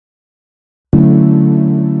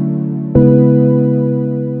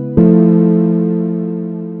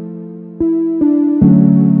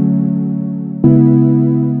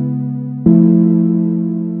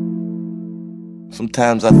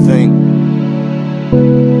Sometimes I think,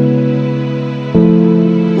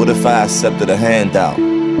 what if I accepted a handout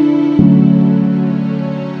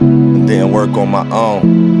and didn't work on my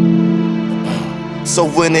own? So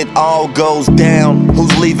when it all goes down,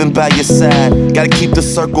 who's leaving by your side? Gotta keep the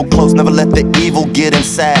circle close, never let the evil get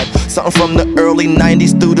inside. Something from the early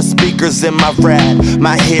 90s through the speakers in my ride.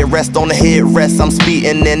 My head rests on the headrest, I'm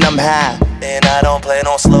speeding and I'm high. And I don't plan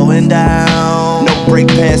on slowing down. No brake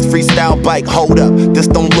pads, freestyle bike, hold up, this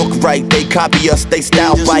don't look right. They copy us, they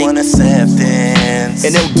style bike. Just want acceptance,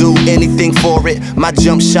 and they'll do anything for it. My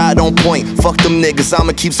jump shot on point, fuck them niggas,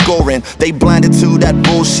 I'ma keep scoring. They blinded to that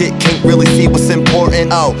bullshit, can't really see what's important.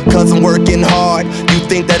 Oh, cause I'm working hard, you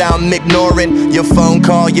think that I'm ignoring your phone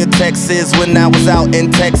call, your texts. When I was out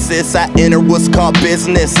in Texas, I entered what's called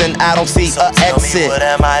business, and I don't see a exit. What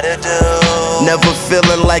am I to do? Never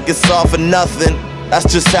feeling like it's all for nothing. That's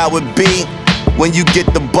just how it be when you get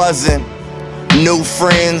the buzzing. New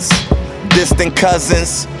friends, distant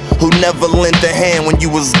cousins who never lent a hand when you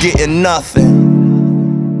was getting nothing.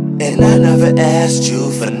 And I never asked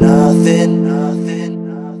you for nothing,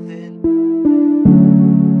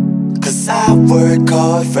 cause I work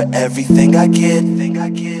hard for everything I get.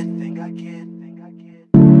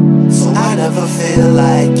 So I never feel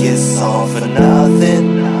like it's all for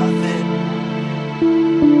nothing.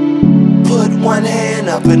 Put one hand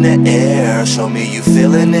up in the air, show me you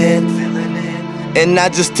feeling it. And I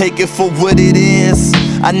just take it for what it is.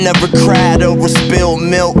 I never cried over spilled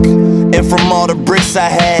milk, and from all the bricks I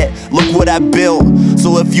had, look what I built.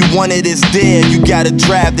 So if you want it, it's there, you gotta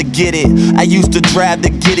drive to get it. I used to drive to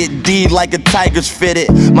get it, D like a Tiger's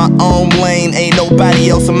fitted. My own lane, ain't nobody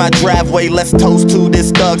else in my driveway. Let's toast to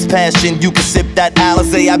this thug's passion. You can sip that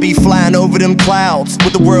Alizé, I be flying over them clouds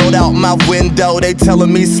with the world out my window. They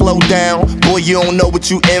telling me slow down, boy you don't know what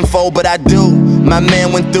you in for, but I do. My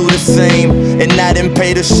man went through the same, and I didn't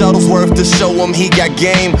pay the shuttle's worth to show him he got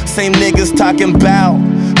game. Same niggas talking about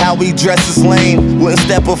how we dress is lame, wouldn't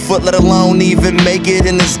step a foot, let alone even make it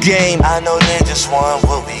in this game. I know they just want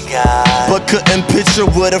what we got, but couldn't picture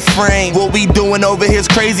with a frame. What we doing over here's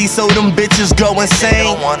crazy, so them bitches go insane. They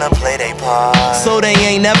don't wanna play they part, so they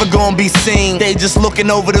ain't never gonna be seen. They just looking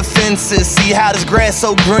over the fences, see how this grass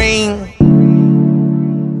so green.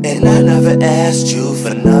 And I never asked you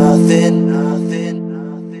for nothing,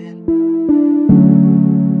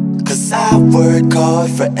 cause I work hard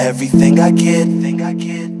for everything I get.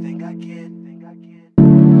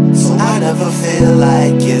 So I never feel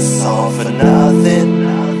like it's all for nothing.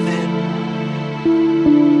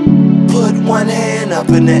 Put one hand up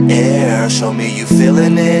in the air, show me you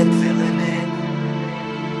feeling it.